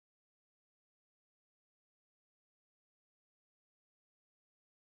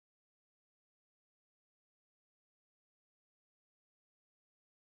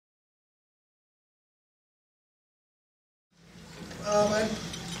I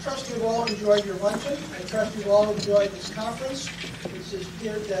trust you've all enjoyed your luncheon. I trust you've all enjoyed this conference. This is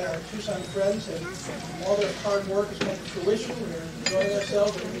appeared that our Tucson friends and all their hard work has come to fruition. We're enjoying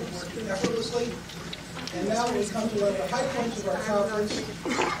ourselves and we're working effortlessly. And now we come to one of the high points of our conference.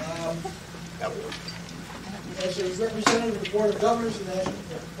 As a representative of the Board of Governors and the National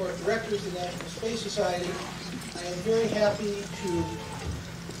Board of Directors of the National Space Society, I am very happy to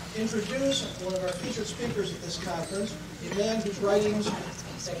introduce one of our featured speakers at this conference, a man whose writings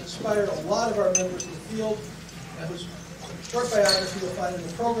have inspired a lot of our members in the field, and whose short biography you'll find in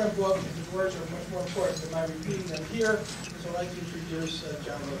the program book, and his words are much more important than my repeating them here. So I'd like to introduce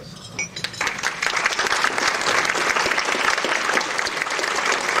John Liss.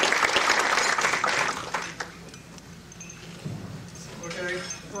 Okay,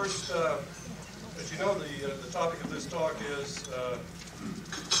 first, as you know, the topic of this talk is a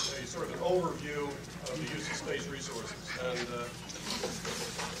sort of an overview of the use of space resources. And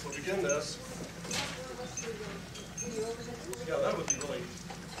we'll begin this. Yeah, that would be really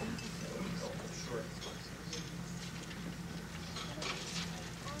helpful, sure.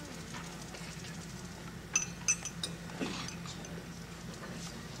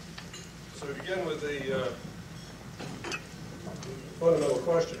 So we begin with the fundamental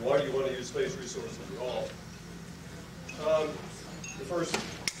question: why do you want to use space resources at all? The first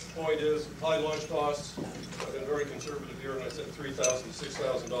point is high launch costs. I've been very conservative here, and I said $3,000 to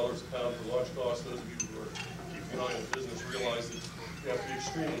 $6,000 a pound for launch costs. Those of you who are keeping an eye on the business realize that you have to be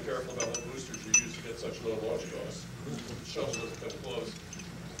extremely careful about what boosters you use to get such low launch costs. The shuttle doesn't come close.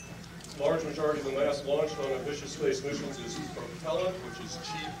 A large majority of the mass launched on ambitious space missions is propellant, which is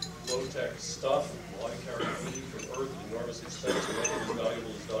cheap, low-tech stuff, wide carryability from Earth at enormous expense, and nothing as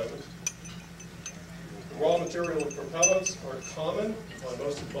valuable as diamonds. The raw material of propellants are common on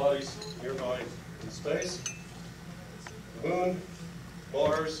most of the bodies nearby in space. The Moon,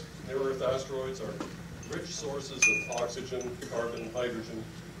 Mars, near-Earth asteroids are rich sources of oxygen, carbon, hydrogen,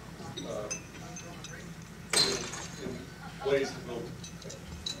 in ways that we'll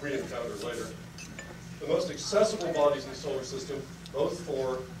re-encounter later. The most accessible bodies in the solar system, both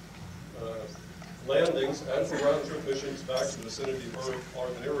for landings and for round-trip missions back to the vicinity of Earth, are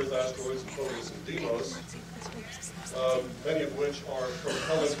the near-Earth asteroids of Phobos and Deimos, many of which are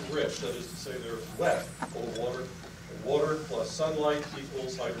propellant-rich, that is to say they're wet, full of water, and water plus sunlight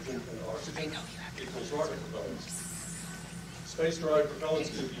equals hydrogen and oxygen equals rocket propellants. Space-derived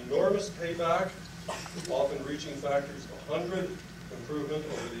propellants give enormous payback, often reaching factors of 100 improvement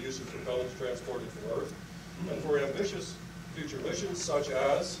over the use of propellants transported from Earth, and for ambitious future missions such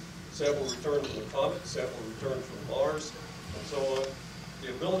as sample return from the comet, sample return from Mars, and so on. The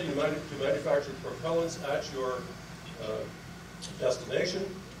ability to manufacture propellants at your destination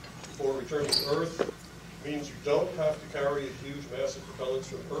for return to Earth means you don't have to carry a huge mass of propellants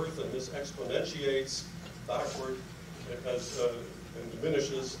from Earth, and this exponentiates backward and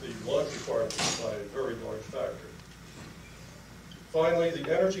diminishes the launch requirements by a very large factor. Finally,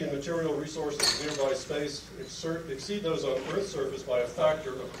 the energy and material resources of nearby space exceed those on Earth's surface by a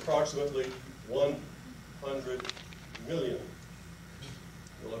factor of approximately 100 million.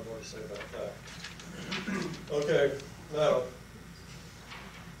 You'll have more to say about that. Okay, now,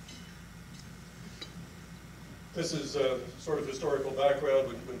 this is a sort of historical background.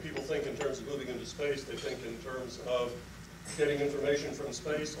 When people think in terms of moving into space, they think in terms of getting information from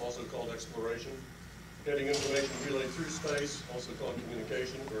space, also called exploration. Getting information relayed through space, also called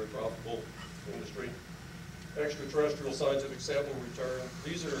communication, very profitable industry. Extraterrestrial scientific sample return.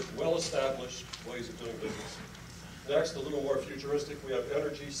 These are well-established ways of doing business. Next, a little more futuristic, we have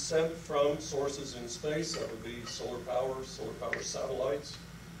energy sent from sources in space. That would be solar power satellites.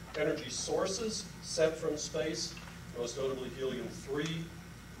 Energy sources sent from space, most notably helium-3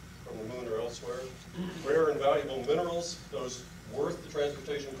 from the Moon or elsewhere. Rare and valuable minerals, those worth the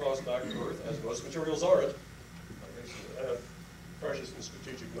transportation cost back to Earth, as most materials aren't. I guess you add precious and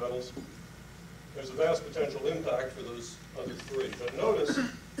strategic metals. There's a vast potential impact for those other three. But notice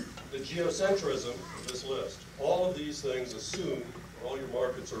the geocentrism of this list. All of these things assume all your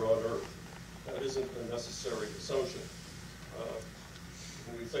markets are on Earth. That isn't a necessary assumption.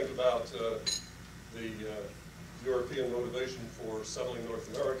 When we think about the European motivation for settling North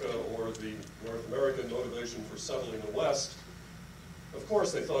America or the North American motivation for settling the West, of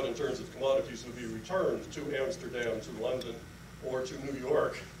course, they thought in terms of commodities would be returned to Amsterdam, to London, or to New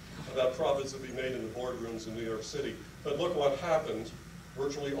York, that profits would be made in the boardrooms in New York City. But look what happened.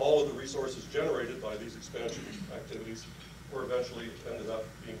 Virtually all of the resources generated by these expansion activities were eventually ended up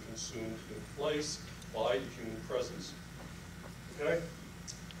being consumed in place by human presence. Okay?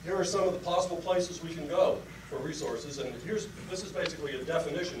 Here are some of the possible places we can go. for resources, and this is basically a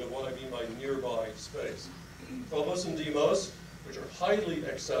definition of what I mean by nearby space. Phobos and Deimos, which are highly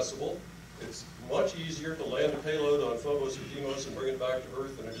accessible. It's much easier to land a payload on Phobos or Deimos and bring it back to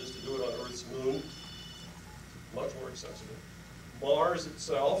Earth than it is to do it on Earth's moon. Much more accessible. Mars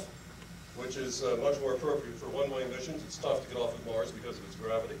itself, which is much more appropriate for one-way missions. It's tough to get off of Mars because of its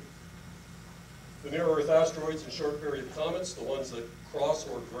gravity. The near-Earth asteroids and short-period comets, the ones that cross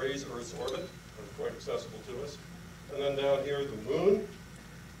or graze Earth's orbit, are quite accessible to us. And then down here, the moon.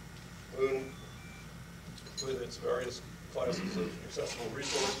 Moon, with its various classes of accessible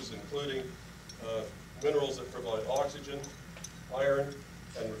resources, including minerals that provide oxygen, iron,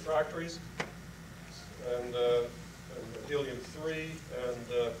 and refractories, and helium-3,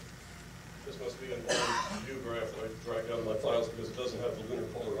 and this must be an old view graph that I dragged out of my files because it doesn't have the lunar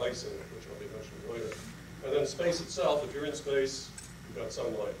polar ice in it, which I'll be mentioning later. And then space itself, if you're in space, you've got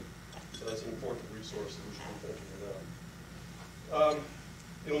sunlight. So that's an important resource that we should be thinking about.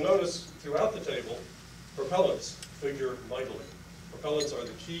 You'll notice throughout the table, propellants figure mightily. Propellants are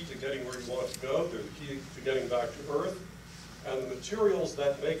the key to getting where you want to go. They're the key to getting back to Earth. And the materials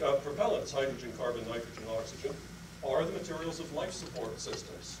that make up propellants, hydrogen, carbon, nitrogen, oxygen, are the materials of life support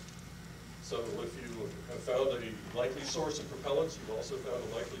systems. So if you have found a likely source of propellants, you've also found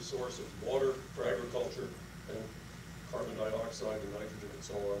a likely source of water for agriculture and carbon dioxide and nitrogen and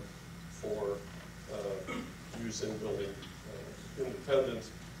so on for use in building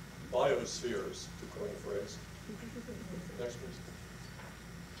independent biospheres, to coin a phrase. Next, please.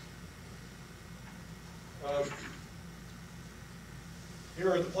 Here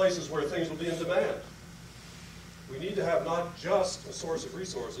are the places where things will be in demand. We need to have not just a source of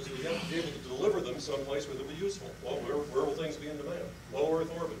resources, we have to be able to deliver them someplace where they'll be useful. Well, where will things be in demand? Low Earth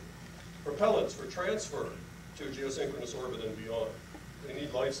orbit. Propellants for transfer to geosynchronous orbit and beyond. They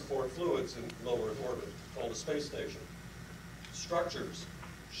need life support fluids in low Earth orbit, called a space station. Structures,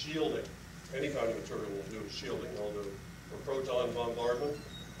 shielding. Any kind of material will do shielding, although for proton bombardment,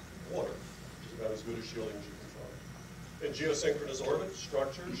 water is about as good a shielding as you can find. In geosynchronous orbit,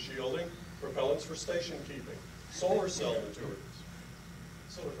 structures, shielding, propellants for station keeping. Solar cell materials,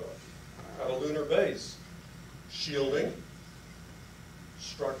 silicon. At a lunar base, shielding,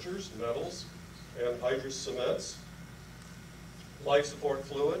 structures, metals, and hydrous cements, life support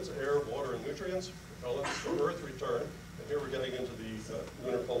fluids, air, water, and nutrients, propellants for Earth return, and here we're getting into the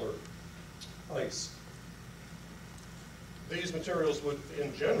lunar polar ice. These materials would,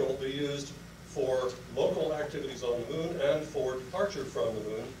 in general, be used for local activities on the moon and for departure from the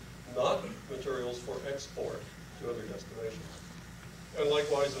moon, not materials for export to other destinations. And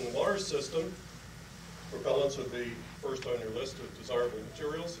likewise in the Mars system, propellants would be first on your list of desirable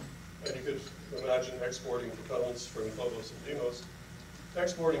materials, and you could imagine exporting propellants from Phobos and Deimos.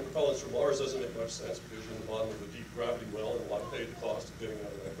 Exporting propellants from Mars doesn't make much sense because you're in the bottom of a deep gravity well, and why pay the cost of getting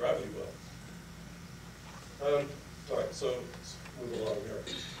out of that gravity well? All right, so let's move along here.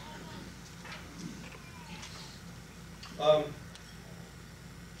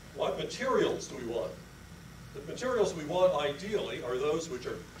 What materials do we want? The materials we want ideally are those which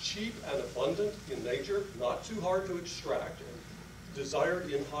are cheap and abundant in nature, not too hard to extract, and desired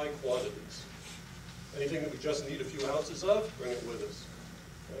in high quantities. Anything that we just need a few ounces of, bring it with us.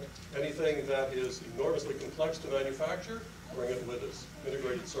 Okay? Anything that is enormously complex to manufacture, bring it with us.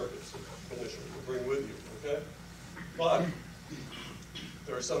 Integrated circuits, initially, we'll bring with you, okay? But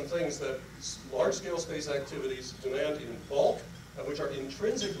there are some things that large-scale space activities demand in bulk, and which are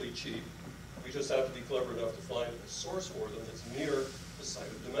intrinsically cheap. We just have to be clever enough to find a source for them that's near the site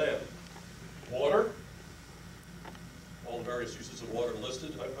of demand. Water, all the various uses of water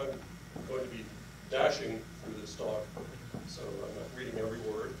listed. I'm going to be dashing through this talk, so I'm not reading every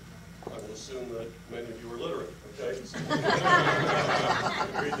word. I will assume that many of you are literate, okay? So you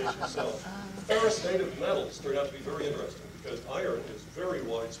can read this yourself. Ferrous native metals turn out to be very interesting because iron is very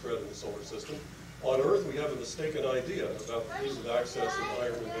widespread in the solar system. On Earth, we have a mistaken idea about the ease of access of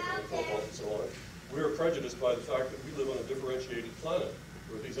iron and nickel and cobalt and so on. We are prejudiced by the fact that we live on a differentiated planet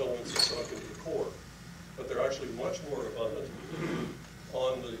where these elements are sunk into the core. But they're actually much more abundant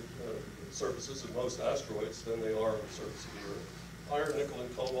on the surfaces of most asteroids than they are on the surface of the Earth. Iron, nickel,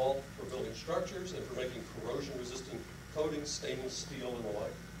 and cobalt for building structures and for making corrosion-resistant coatings, stainless steel, and the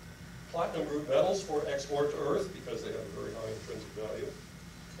like. Platinum group metals for export to Earth because they have a very high intrinsic value.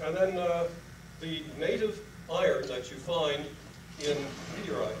 And then the native iron that you find in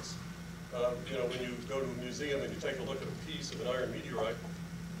meteorites. You know, when you go to a museum and you take a look at a piece of an iron meteorite,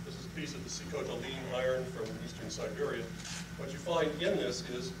 this is a piece of the Sikhote-Alin iron from eastern Siberia. What you find in this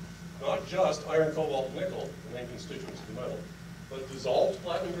is not just iron, cobalt, and nickel, the main constituents of the metal, but dissolved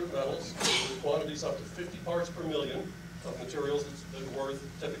platinum group metals with quantities up to 50 parts per million of materials that are worth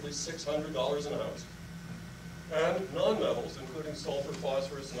typically $600 an ounce. And non-metals, including sulfur,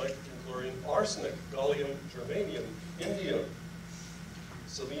 phosphorus, nitrogen, chlorine, arsenic, gallium, germanium, indium,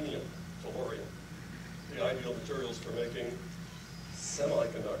 selenium, tellurium, the ideal materials for making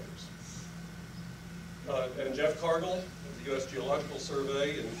semiconductors. And Jeff Cargill of the U.S. Geological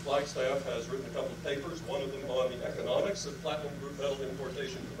Survey in Flagstaff has written a couple of papers, one of them on the economics of platinum group metal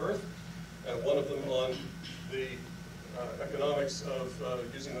importation to Earth, and one of them on the economics of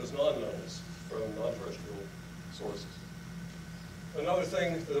using those non-metals from non-terrestrial sources. Another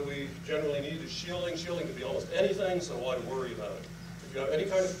thing that we generally need is shielding. Shielding can be almost anything, so why worry about it? If you have any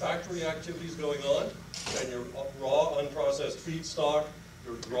kind of factory activities going on, and your raw, unprocessed feedstock,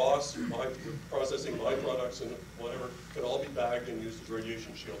 your dross, your processing byproducts, and whatever, can all be bagged and used as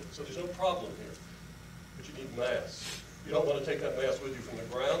radiation shielding. So there's no problem here, but you need mass. You don't want to take that mass with you from the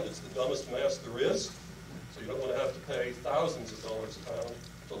ground. It's the dumbest mass there is, so you don't want to have to pay thousands of dollars a pound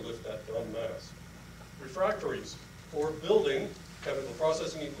to lift that dumb mass. Refractories for building chemical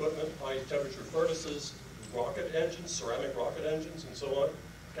processing equipment, high temperature furnaces, rocket engines, ceramic rocket engines, and so on.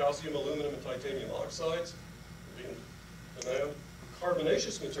 Calcium, aluminum, and titanium oxides being demand.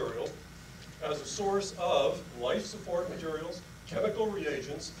 Carbonaceous material as a source of life support materials, chemical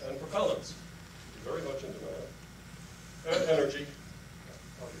reagents, and propellants. Very much in demand. And energy,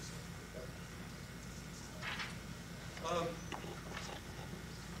 obviously. I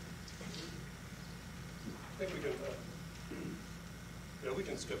think we can, yeah, we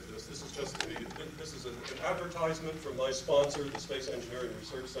can skip this. This is just this is an advertisement from my sponsor, the Space Engineering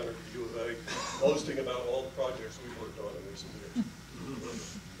Research Center at the U of A, boasting about all the projects we've worked on in recent years.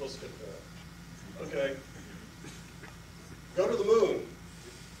 We'll skip that. Okay. Go to the moon.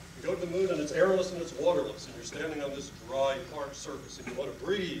 You go to the moon and it's airless and it's waterless, and you're standing on this dry, parched surface, and you want to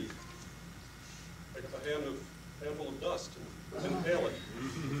breathe. Take a handful of dust and inhale it.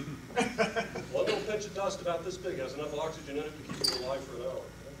 One little pinch of dust about this big has enough oxygen in it to keep you alive for an hour.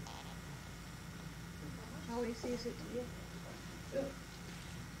 How easy is it to get? Yeah.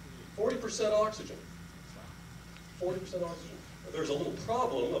 40% oxygen. 40% oxygen. There's a little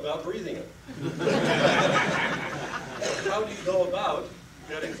problem about breathing it. How do you go about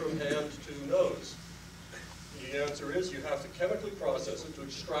getting from hand to nose? The answer is you have to chemically process it to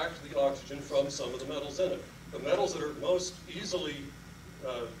extract the oxygen from some of the metals in it. The metals that are most easily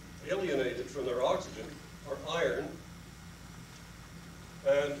alienated from their oxygen are iron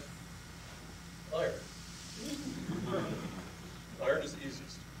and iron. Iron is the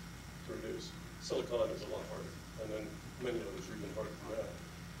easiest to reduce. Silicon is a lot harder, and then many others are even harder than that.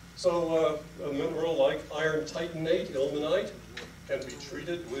 So a mineral like iron titanate, ilmenite, can be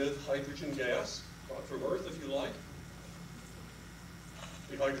treated with hydrogen gas, brought from Earth if you like.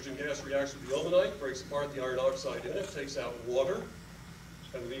 The hydrogen gas reacts with the ilmenite, breaks apart the iron oxide in it, takes out water,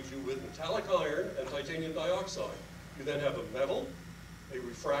 and leaves you with metallic iron and titanium dioxide. You then have a metal, a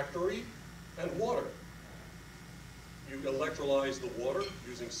refractory, and water. You electrolyze the water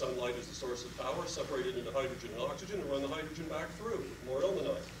using sunlight as the source of power, separate it into hydrogen and oxygen, and run the hydrogen back through with more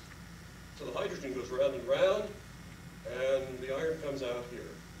ilmenite. So the hydrogen goes round and round, and the iron comes out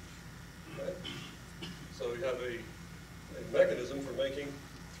here. Okay? So you have a mechanism for making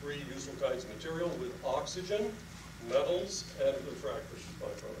three useful kinds of material with oxygen, metals, and refractory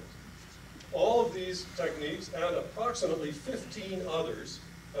byproducts. All of these techniques and approximately 15 others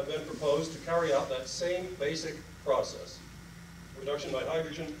have been proposed to carry out that same basic process. Reduction by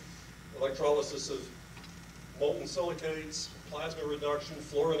hydrogen, electrolysis of molten silicates, plasma reduction,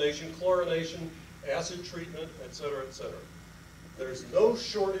 fluorination, chlorination, acid treatment, etc., etc. There's no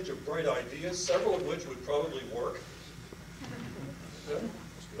shortage of great ideas, several of which would probably work. Okay?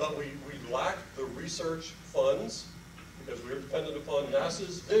 But we lack the research funds because we're dependent upon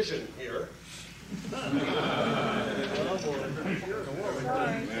NASA's vision here.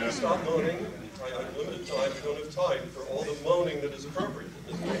 Stop moaning. I have limited time. We don't have time for all the moaning that is appropriate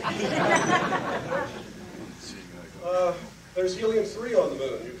in this case. There's helium-3 on the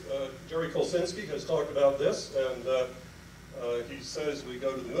moon. Jerry Kolsinski has talked about this, and he says we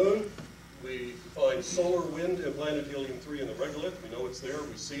go to the moon, we find solar wind implanted helium-3 in the regolith. We know it's there.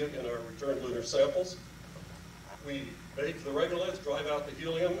 We see it in our returned lunar samples. We bake the regolith, drive out the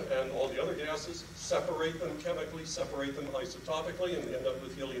helium and all the other gases, separate them chemically, separate them isotopically, and we end up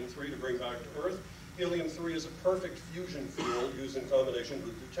with helium-3 to bring back to Earth. Helium-3 is a perfect fusion fuel used in combination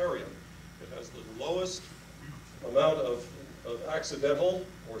with deuterium. It has the lowest amount of accidental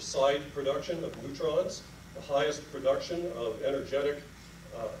or side production of neutrons, the highest production of energetic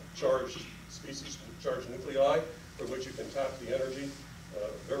charged species, charged nuclei, from which you can tap the energy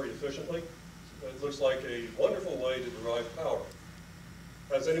very efficiently. It looks like a wonderful way to derive power.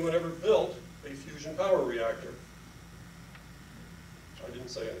 Has anyone ever built a fusion power reactor? I didn't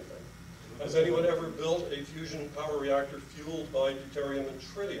say anything. Has anyone ever built a fusion power reactor fueled by deuterium and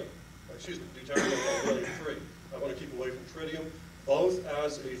tritium? Excuse me, deuterium and helium-3. I want to keep away from tritium, both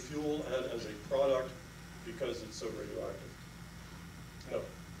as a fuel and as a product, because it's so radioactive. No.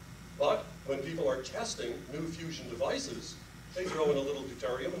 But when people are testing new fusion devices, they throw in a little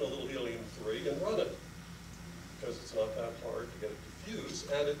deuterium and a little helium-3 and run it, because it's not that hard to get it to fuse,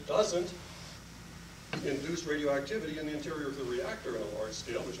 and it doesn't induce radioactivity in the interior of the reactor in a large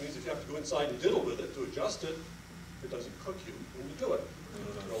scale, which means if you have to go inside and diddle with it to adjust it, it doesn't cook you when you do it.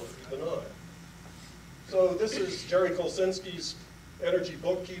 It's relatively benign. So this is Jerry Kolsinski's energy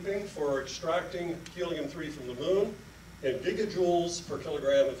bookkeeping for extracting helium-3 from the moon in gigajoules per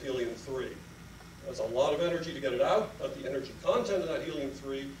kilogram of helium-3. That's a lot of energy to get it out, but the energy content of that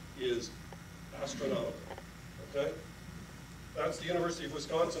helium-3 is astronomical. Okay? That's the University of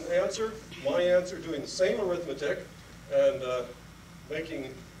Wisconsin answer. My answer, doing the same arithmetic and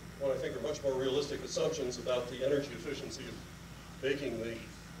making what I think are much more realistic assumptions about the energy efficiency of making the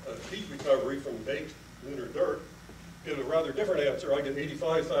heat recovery from baked lunar dirt, get a rather different answer. I get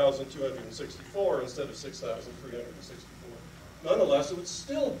 85,264 instead of 6,364. Nonetheless, it would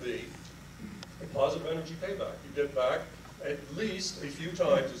still be a positive energy payback. You get back at least a few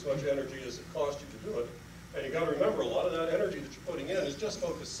times as much energy as it cost you to do it. And you got to remember, a lot of that energy that you're putting in is just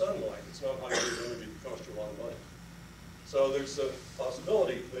focused sunlight. It's not high-grade energy that costs you a lot of money. So there's a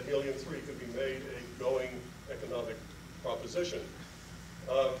possibility that helium-3 could be made a going economic proposition.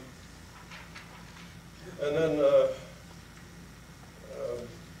 And then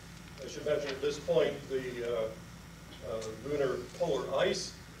I should mention at this point the lunar polar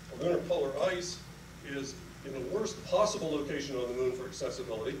ice. The lunar polar ice is in the worst possible location on the moon for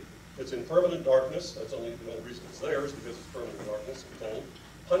accessibility. It's in permanent darkness. That's the only reason it's there is because it's permanent darkness, it's cold.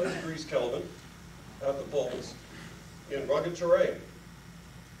 100 degrees Kelvin at the poles in rugged terrain.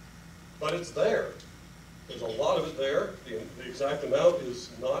 But it's there. There's a lot of it there. The exact amount is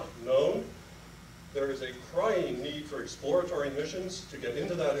not known. There is a crying need for exploratory missions to get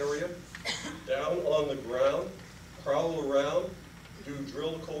into that area, down on the ground, prowl around, do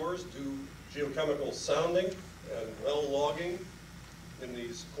drill cores, do geochemical sounding and well logging in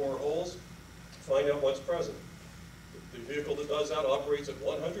these core holes, find out what's present. The vehicle that does that operates at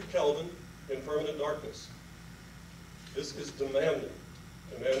 100 Kelvin in permanent darkness. This is demanding.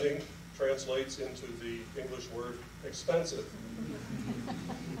 Demanding translates into the English word expensive.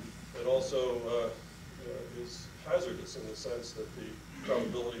 It also is hazardous in the sense that the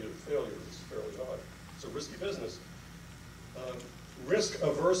probability of failure is fairly high. It's a risky business.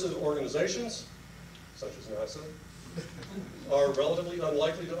 Risk-aversive organizations, such as NASA, are relatively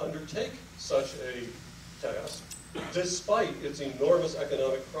unlikely to undertake such a task, despite its enormous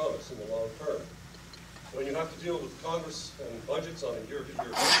economic promise in the long term. When you have to deal with Congress and budgets on a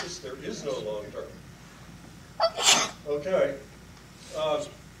year-to-year basis, there is no long term. Okay.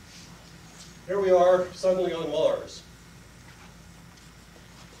 Here we are suddenly on Mars.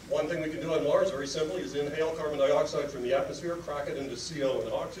 One thing we can do on Mars, very simply, is inhale carbon dioxide from the atmosphere, crack it into CO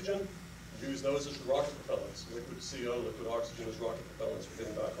and oxygen, use those as rocket propellants. Liquid CO, liquid oxygen as rocket propellants for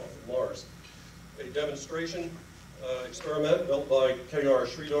getting back off of Mars. A demonstration experiment built by K.R.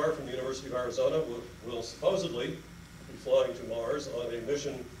 Sridhar from the University of Arizona will supposedly be flying to Mars on a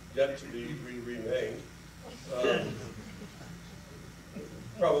mission yet to be renamed.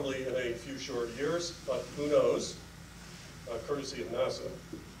 Probably in a few short years, but who knows, courtesy of NASA.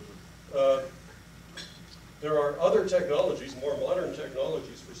 There are other technologies, more modern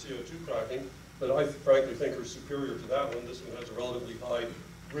technologies for CO2 cracking that I frankly think are superior to that one. This one has a relatively high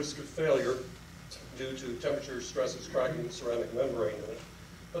risk of failure due to temperature stresses cracking the ceramic membrane in it.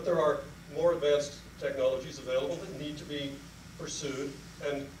 But there are more advanced technologies available that need to be pursued,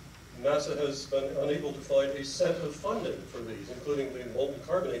 and NASA has been unable to find a cent of funding for these, including the molten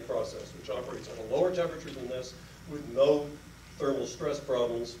carbonate process, which operates at a lower temperature than this with no thermal stress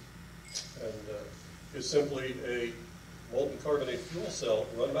problems, and is simply a molten carbonate fuel cell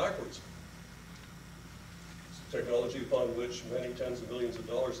run backwards. It's a technology upon which many tens of millions of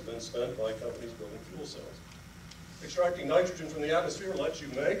dollars have been spent by companies building fuel cells. Extracting nitrogen from the atmosphere lets you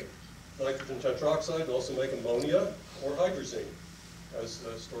make nitrogen tetroxide and also make ammonia or hydrazine as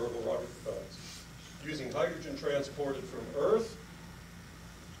storable rocket propellants. Using hydrogen transported from Earth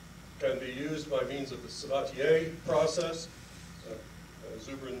can be used by means of the Sabatier process.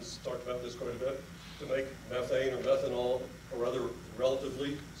 Zubrin's talked about this quite a bit, to make methane or methanol or other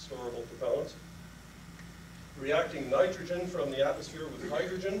relatively storable propellants. reacting nitrogen from the atmosphere with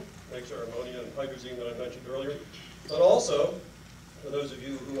hydrogen, makes our ammonia and hydrazine that I mentioned earlier. But also, for those of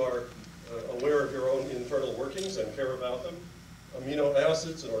you who are aware of your own internal workings and care about them, amino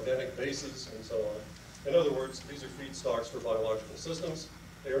acids and organic bases and so on. In other words, these are feedstocks for biological systems.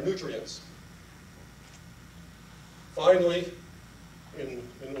 They are nutrients. Finally, in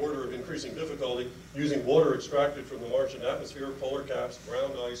order of increasing difficulty, using water extracted from the Martian atmosphere, polar caps,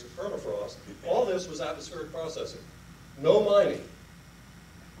 ground ice, or permafrost. All this was atmospheric processing. No mining.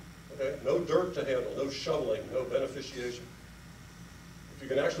 Okay? No dirt to handle, no shoveling, no beneficiation. If you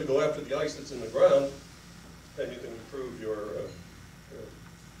can actually go after the ice that's in the ground, then you can improve your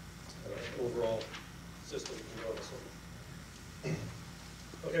overall system enormously.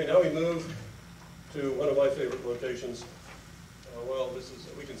 Okay, now we move to one of my favorite locations. Well,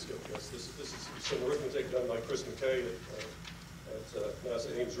 we can skip this. This is some arithmetic done by Chris McKay at NASA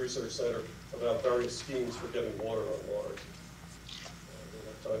Ames Research Center about various schemes for getting water on Mars. We don't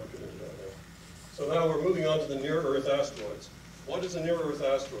have time to get into that now. So now we're moving on to the near-Earth asteroids. What is a near-Earth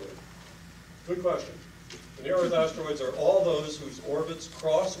asteroid? Good question. The near-Earth asteroids are all those whose orbits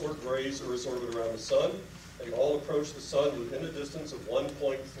cross or graze Earth's orbit around the Sun. They all approach the Sun within a distance of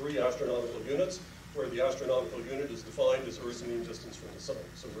 1.3 astronomical units, where the astronomical unit is defined as Earth's mean distance from the Sun.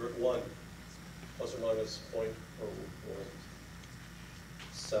 So we're at 1, plus or minus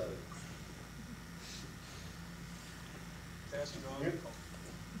 0.07. Astronomical.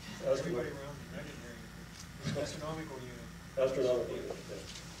 Everybody around me, I didn't hear you. Astronomical unit. Astronomical unit,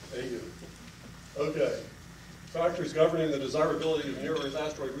 yeah. AU. Okay. Factors governing the desirability of near-Earth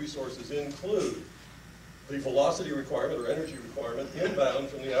asteroid resources include the velocity requirement or energy requirement inbound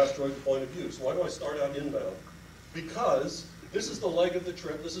from the asteroid point of view. So why do I start out inbound? Because this is the leg of the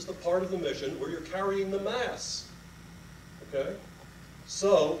trip, this is the part of the mission where you're carrying the mass. Okay?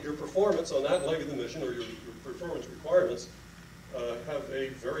 So your performance on that leg of the mission, or your performance requirements, have a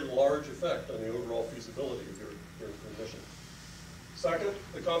very large effect on the overall feasibility of your mission. Second,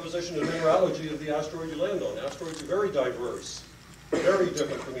 the composition and mineralogy of the asteroid you land on. Asteroids are very diverse. Very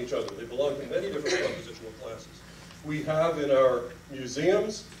different from each other. They belong to many different compositional classes. We have in our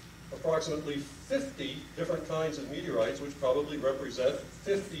museums approximately 50 different kinds of meteorites, which probably represent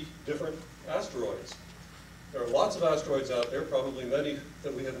 50 different asteroids. There are lots of asteroids out there, probably many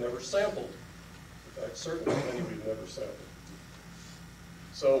that we have never sampled. In fact, certainly many we've never sampled.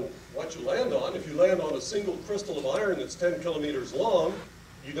 So what you land on, if you land on a single crystal of iron that's 10 kilometers long,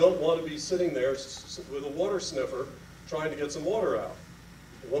 you don't want to be sitting there with a water sniffer trying to get some water out.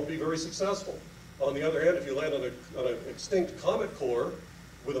 It won't be very successful. On the other hand, if you land on an extinct comet core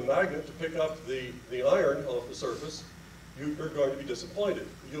with a magnet to pick up the iron off the surface, you're going to be disappointed.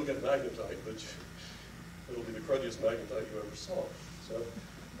 You'll get magnetite, but it'll be the cruddiest magnetite you ever saw. So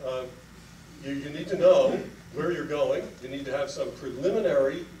you need to know where you're going. You need to have some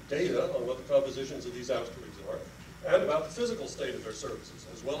preliminary data on what the compositions of these asteroids are, and about the physical state of their surfaces,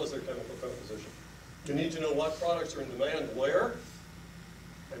 as well as their chemical composition. You need to know what products are in demand where,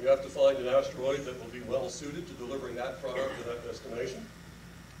 and you have to find an asteroid that will be well suited to delivering that product to that destination.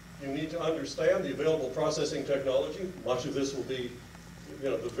 You need to understand the available processing technology. Much of this will be,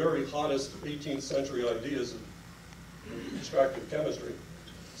 the very hottest 18th century ideas of extractive chemistry.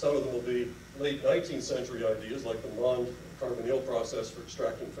 Some of them will be late 19th century ideas, like the Mond-Carbonyl process for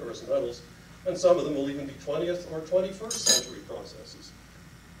extracting ferrous metals, and some of them will even be 20th or 21st century processes.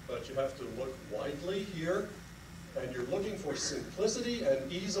 But you have to look widely here, and you're looking for simplicity and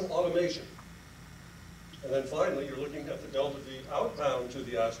ease of automation. And then finally, you're looking at the delta V outbound to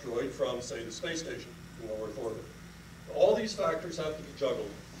the asteroid from, say, the space station in low Earth orbit. All these factors have to be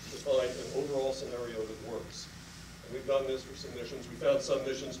juggled to find an overall scenario that works. And we've done this for some missions. We found some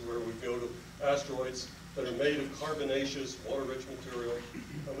missions where we go to asteroids that are made of carbonaceous, water-rich material,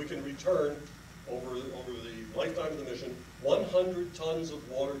 and we can return over the lifetime of the mission 100 tons of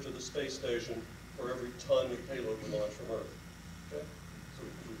water to the space station for every ton of payload we launch from Earth. Okay? So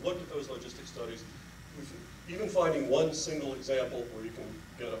we've looked at those logistic studies. Even finding one single example where you can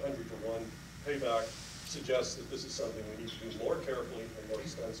get 100 to 1 payback suggests that this is something we need to do more carefully and more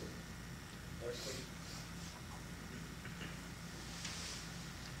extensively. Next, please.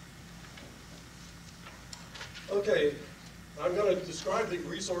 Okay, I'm going to describe the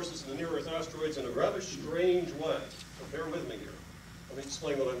resources in the near-Earth asteroids in a rather strange way. So bear with me here. Let me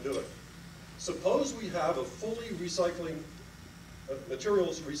explain what I'm doing. Suppose we have a fully recycling,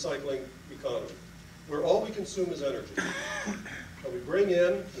 materials recycling economy, where all we consume is energy. And we bring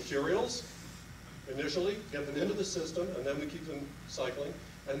in materials initially, get them into the system, and then we keep them cycling.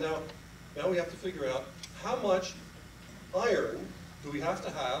 And now we have to figure out how much iron do we have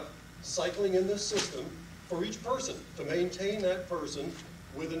to have cycling in this system for each person to maintain that person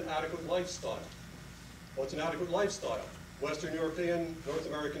with an adequate lifestyle. What's an adequate lifestyle? Western European, North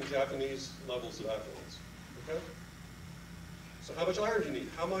American, Japanese levels of affluence. Okay? So how much iron do you need?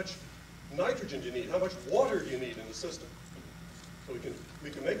 How much nitrogen do you need? How much water do you need in the system? So we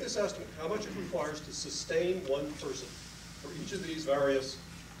can make this estimate, how much it requires to sustain one person for each of these various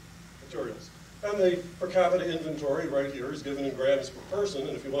materials. And the per capita inventory right here is given in grams per person,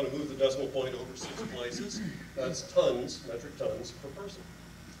 and if you want to move the decimal point over 6 places, that's tons, metric tons per person.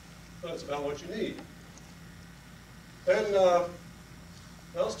 That's about what you need. Then, now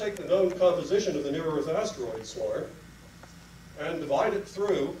let's take the known composition of the near-Earth asteroid swarm and divide it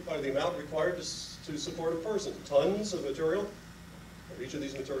through by the amount required to support a person. Tons of material, of each of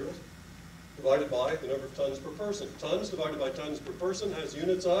these materials, divided by the number of tons per person. Tons divided by tons per person has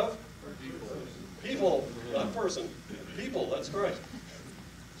units of? People, not person. People, that's correct.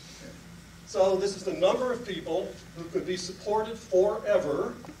 So this is the number of people who could be supported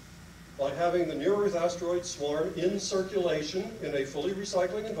forever by having the near-Earth asteroid swarm in circulation in a fully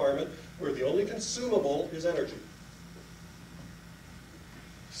recycling environment where the only consumable is energy.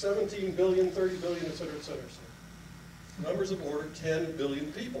 17 billion, 30 billion, et cetera, et cetera. Numbers of order 10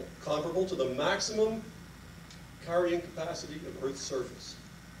 billion people, comparable to the maximum carrying capacity of Earth's surface.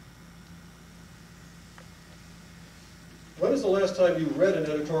 When is the last time you read an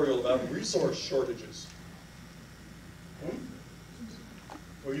editorial about resource shortages?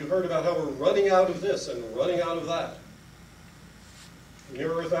 Or you heard about how we're running out of this and running out of that? The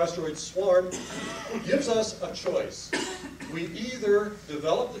near-Earth asteroid swarm gives us a choice. We either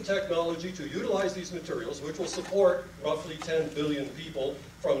develop the technology to utilize these materials, which will support roughly 10 billion people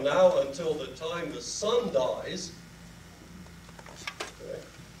from now until the time the sun dies, okay,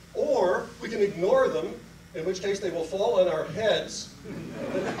 or we can ignore them, in which case they will fall on our heads,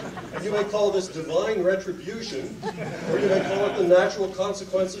 and you may call this divine retribution, or you may call it the natural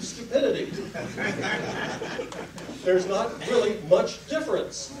consequence of stupidity. There's not really much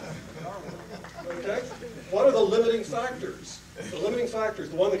difference. Okay? What are the limiting factors? The limiting factors,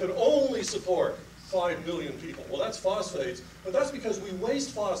 the one that can only support 5 billion people. Well, that's phosphates, but that's because we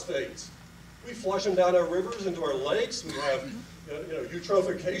waste phosphates. We flush them down our rivers, into our lakes. We have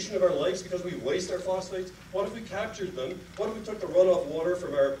eutrophication of our lakes because we waste our phosphates. What if we captured them? What if we took the runoff water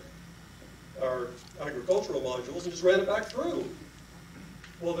from our agricultural modules and just ran it back through?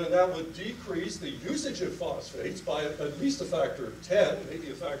 Well, then that would decrease the usage of phosphates by at least a factor of 10, maybe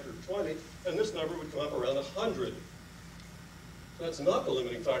a factor of 20, and this number would come up around 100. That's not the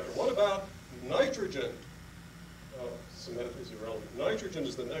limiting factor. What about nitrogen? Oh, cement is irrelevant. Nitrogen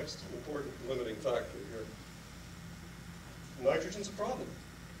is the next important limiting factor here. Nitrogen's a problem.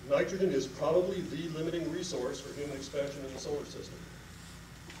 Nitrogen is probably the limiting resource for human expansion in the solar system.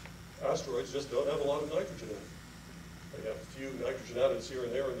 Asteroids just don't have a lot of nitrogen in them. They have a few nitrogen atoms here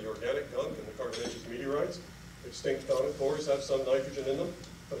and there in the organic gunk and the carbonaceous meteorites. Extinct comet cores have some nitrogen in them,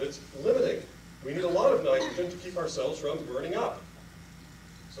 but it's limiting. We need a lot of nitrogen to keep ourselves from burning up.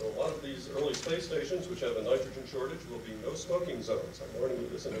 So a lot of these early space stations, which have a nitrogen shortage, will be no smoking zones. I'm warning you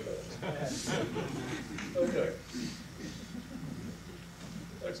this in advance. Okay.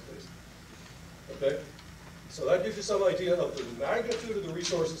 Next, please. Okay. So that gives you some idea of the magnitude of the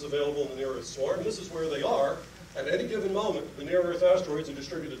resources available in the near-Earth swarm. This is where they are. At any given moment, the near-Earth asteroids are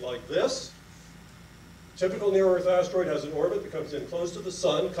distributed like this. Typical near-Earth asteroid has an orbit that comes in close to the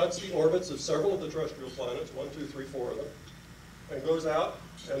sun, cuts the orbits of several of the terrestrial planets, 1, 2, 3, 4 of them, and goes out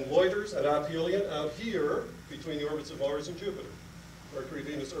and loiters at aphelion out here between the orbits of Mars and Jupiter. Mercury,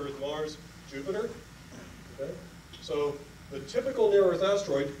 Venus, Earth, Mars, Jupiter. Okay? So the typical near-Earth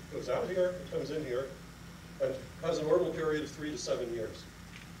asteroid goes out here, it comes in here, and has an orbital period of 3 to 7 years.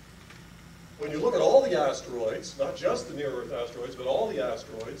 When you look at all the asteroids, not just the near-Earth asteroids, but all the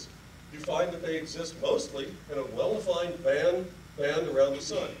asteroids, you find that they exist mostly in a well-defined band around the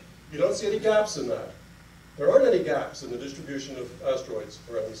sun. You don't see any gaps in that. There aren't any gaps in the distribution of asteroids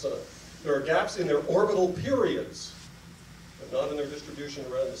around the sun. There are gaps in their orbital periods, but not in their distribution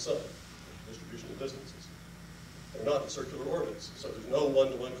around the sun, distribution of distances. They're not in circular orbits, so there's no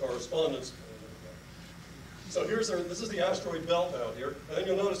one-to-one correspondence. So this is the asteroid belt out here, and then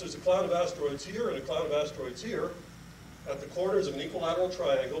you'll notice there's a cloud of asteroids here and a cloud of asteroids here at the corners of an equilateral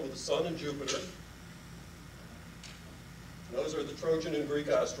triangle with the sun and Jupiter. And those are the Trojan and Greek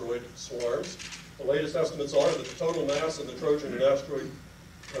asteroid swarms. The latest estimates are that the total mass of the Trojan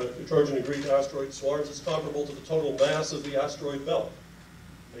and Greek asteroid swarms is comparable to the total mass of the asteroid belt,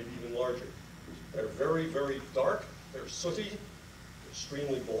 maybe even larger. They're very, very dark, they're sooty,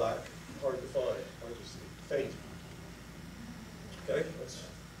 extremely black, hard to find, hard to see. Faint. Okay,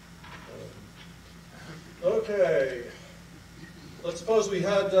 Okay. Let's suppose we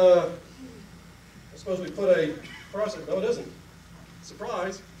had, suppose we put a process, no it isn't.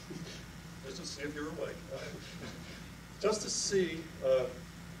 Surprise. Let's just see if you're awake. Just to see,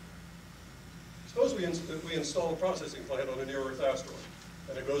 suppose we install a processing plant on a near-Earth asteroid,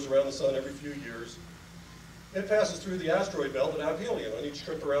 and it goes around the sun every few years. It passes through the asteroid belt at aphelion on each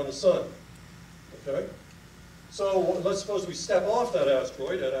trip around the sun. Okay? So let's suppose we step off that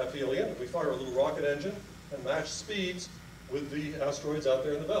asteroid at aphelion, and we fire a little rocket engine and match speeds with the asteroids out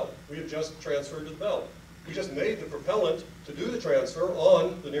there in the belt. We have just transferred to the belt. We just made the propellant to do the transfer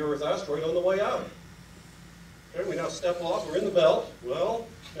on the near-Earth asteroid on the way out. Okay, we now step off, we're in the belt. Well,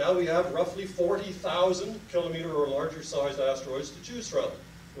 now we have roughly 40,000 kilometer or larger sized asteroids to choose from,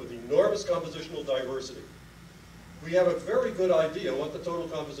 with enormous compositional diversity. We have a very good idea what the total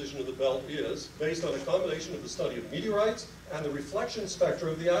composition of the belt is based on a combination of the study of meteorites and the reflection spectra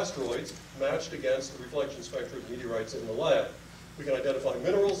of the asteroids matched against the reflection spectra of meteorites in the lab. We can identify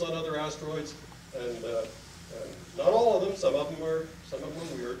minerals on other asteroids, and not all of them, some of them are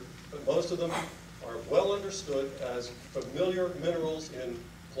weird, but most of them are well understood as familiar minerals in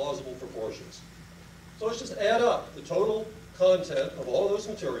plausible proportions. So let's just add up the total content of all those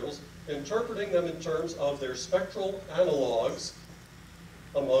materials, interpreting them in terms of their spectral analogs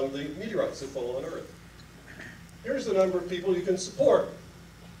among the meteorites that fall on Earth. Here's the number of people you can support.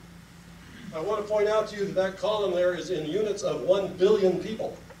 I want to point out to you that that column there is in units of 1 billion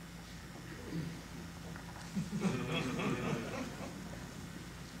people.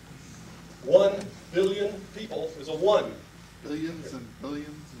 One billion people is a one. Billions and billions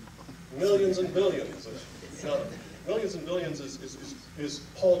and millions and billions. Now, millions and billions is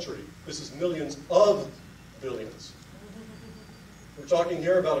paltry. This is millions of billions. We're talking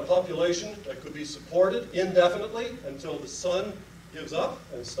here about a population that could be supported indefinitely until the sun gives up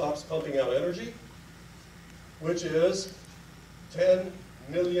and stops pumping out energy, which is 10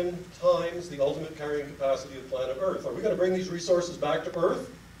 million times the ultimate carrying capacity of planet Earth. Are we going to bring these resources back to Earth?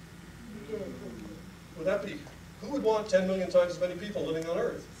 Would that be, who would want 10 million times as many people living on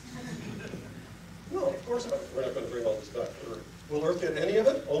Earth? No, of course not. We're not going to bring all this back to Earth. Will Earth get any of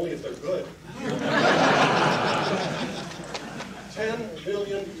it? Only if they're good. 10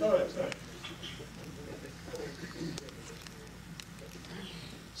 million times.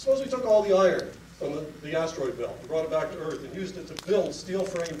 Suppose we took all the iron from the asteroid belt and brought it back to Earth and used it to build steel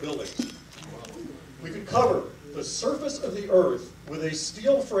frame buildings. We could cover the surface of the Earth with a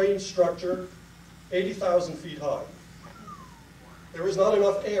steel frame structure 80,000 feet high. There is not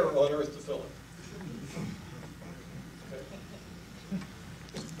enough air on Earth to fill it.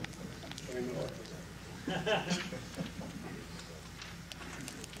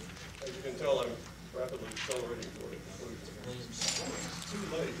 As you can tell, I'm rapidly accelerating toward conclusion. It's too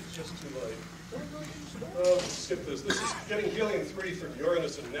late. It's just too late. Oh, skip this. This is getting helium-3 from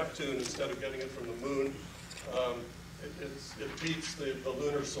Uranus and Neptune instead of getting it from the moon. It beats the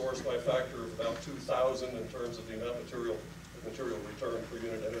lunar source by a factor of about 2,000 in terms of the amount of material return per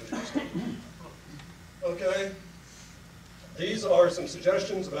unit energy. Okay. These are some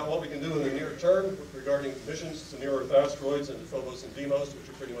suggestions about what we can do in the near term regarding missions to near-Earth asteroids and to Phobos and Deimos, which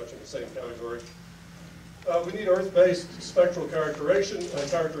are pretty much in the same category. We need Earth-based spectral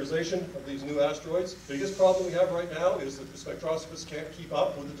characterization of these new asteroids. The biggest problem we have right now is that the spectroscopists can't keep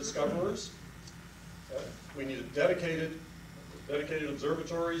up with the discoverers. We need dedicated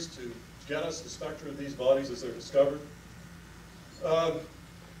observatories to get us the spectra of these bodies as they're discovered.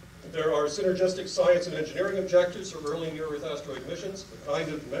 There are synergistic science and engineering objectives for early near-Earth asteroid missions, the kind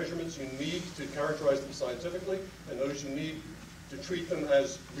of measurements you need to characterize them scientifically, and those you need to treat them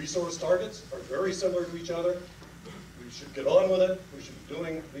as resource targets are very similar to each other. We should get on with it, we should be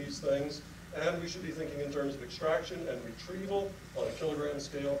doing these things, and we should be thinking in terms of extraction and retrieval on a kilogram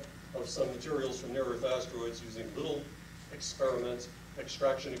scale of some materials from near-Earth asteroids using little experiments,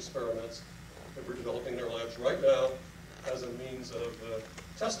 extraction experiments that we're developing in our labs right now as a means of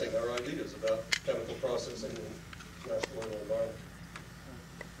testing our ideas about chemical processing in an asteroidal environment.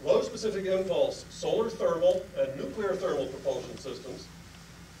 Low specific impulse solar thermal and nuclear thermal propulsion systems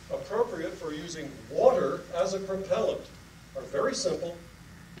appropriate for using water as a propellant are very simple,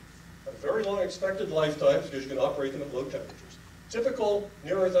 have very long expected lifetimes because you can operate them at low temperatures. Typical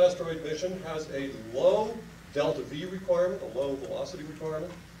near-Earth asteroid mission has a low delta V requirement, a low velocity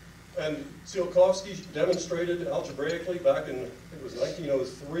requirement. And Tsiolkovsky demonstrated algebraically back in, I think it was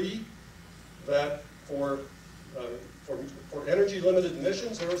 1903, that for energy-limited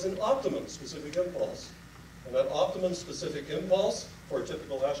missions, there is an optimum specific impulse. And that optimum specific impulse for a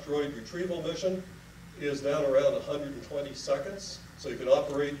typical asteroid retrieval mission is down around 120 seconds. So you can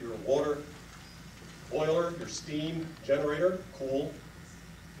operate your water boiler, your steam generator, cool,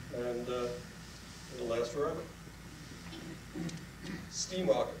 and it'll last forever. Steam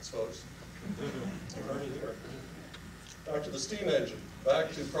rockets, folks. Back to the steam engine,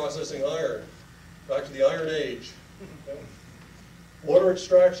 back to processing iron, back to the Iron Age. Okay. Water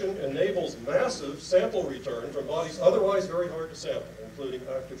extraction enables massive sample return from bodies otherwise very hard to sample, including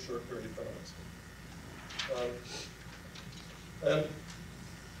active short-period elements. And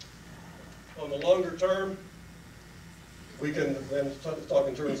on the longer term, we can then talk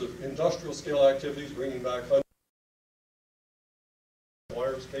in terms of industrial scale activities, bringing back hundreds of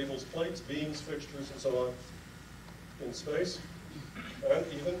wires, cables, plates, beams, fixtures, and so on in space, and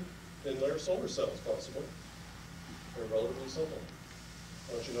even in-layer solar cells, possibly. They're relatively simple,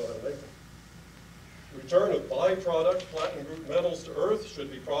 once you know how to make them. Return of byproduct platinum group metals to Earth should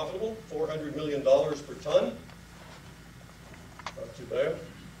be profitable, $400 million per ton. Not too bad.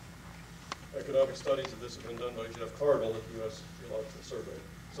 Economic studies of this have been done by Jeff Cardinal at the U.S. Geological Survey.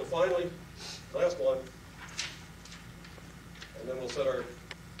 So finally, last one, and then we'll set our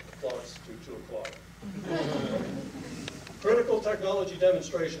clocks to 2 o'clock. Critical technology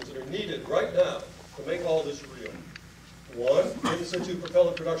demonstrations that are needed right now to make all this real. 1, in situ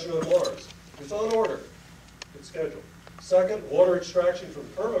propellant production on Mars. It's on order. It's scheduled. 2nd, water extraction from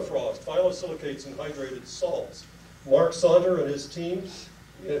permafrost, phyllosilicates, and hydrated salts. Mark Saunders and his team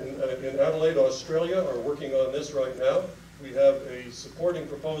in Adelaide, Australia, are working on this right now. We have a supporting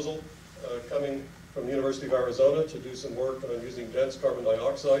proposal coming from the University of Arizona to do some work on using dense carbon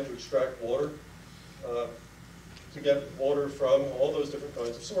dioxide to extract water, to get water from all those different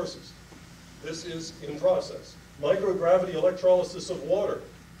kinds of sources. This is in process. Microgravity electrolysis of water.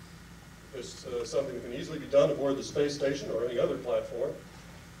 This is something that can easily be done aboard the space station or any other platform.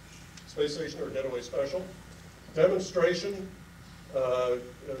 Space station or Getaway Special. Demonstration. A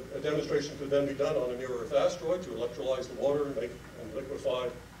demonstration could then be done on a near-Earth asteroid to electrolyze the water and make and liquefy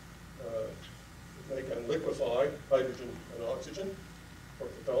hydrogen and oxygen for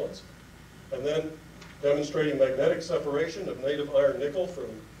propellants. And then demonstrating magnetic separation of native iron nickel from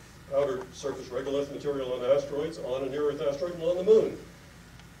outer surface regolith material on asteroids, on a near-Earth asteroid, and on the moon.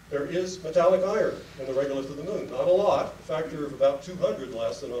 There is metallic iron in the regolith of the moon. Not a lot, a factor of about 200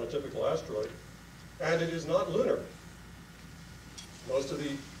 less than on a typical asteroid. And it is not lunar. Most of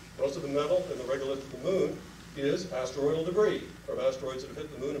the metal in the regolith of the moon is asteroidal debris from asteroids that have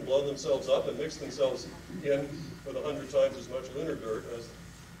hit the moon and blown themselves up and mixed themselves in with 100 times as much lunar dirt as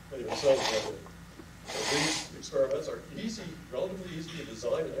they themselves blend in. So these experiments are easy, relatively easy to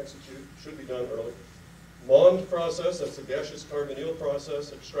design and execute, should be done early. MOND process, that's the gaseous carbonyl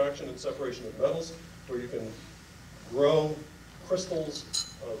process, extraction and separation of metals, where you can grow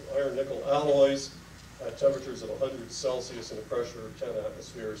crystals of iron nickel alloys at temperatures of 100 Celsius and a pressure of 10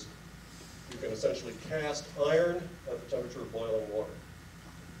 atmospheres. You can essentially cast iron at the temperature of boiling water.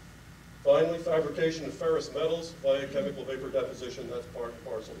 Finally, fabrication of ferrous metals via chemical vapor deposition. That's part and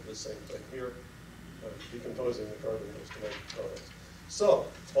parcel of this same thing here, decomposing the carbonyls to make products. So,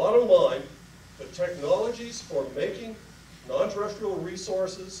 bottom line, the technologies for making non-terrestrial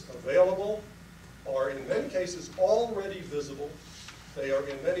resources available are in many cases already visible. They are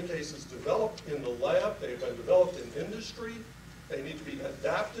in many cases developed in the lab. They have been developed in industry. They need to be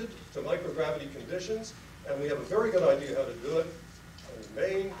adapted to microgravity conditions, and we have a very good idea how to do it. And the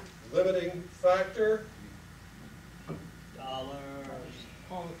main limiting factor? Dollars.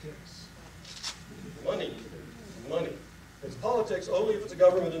 Politics. Money. Money. It's politics only if it's a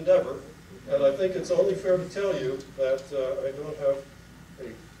government endeavor, and I think it's only fair to tell you that I don't have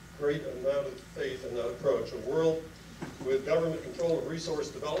a great amount of faith in that approach. A world with government control of resource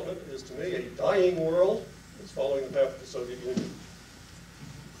development is, to me, a dying world. It's following the path of the Soviet Union.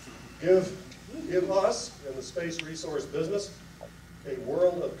 Give us, in the space resource business, a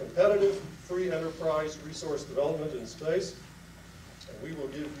world of competitive, free enterprise resource development in space, and we will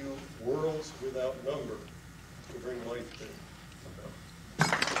give you worlds without number to bring life to.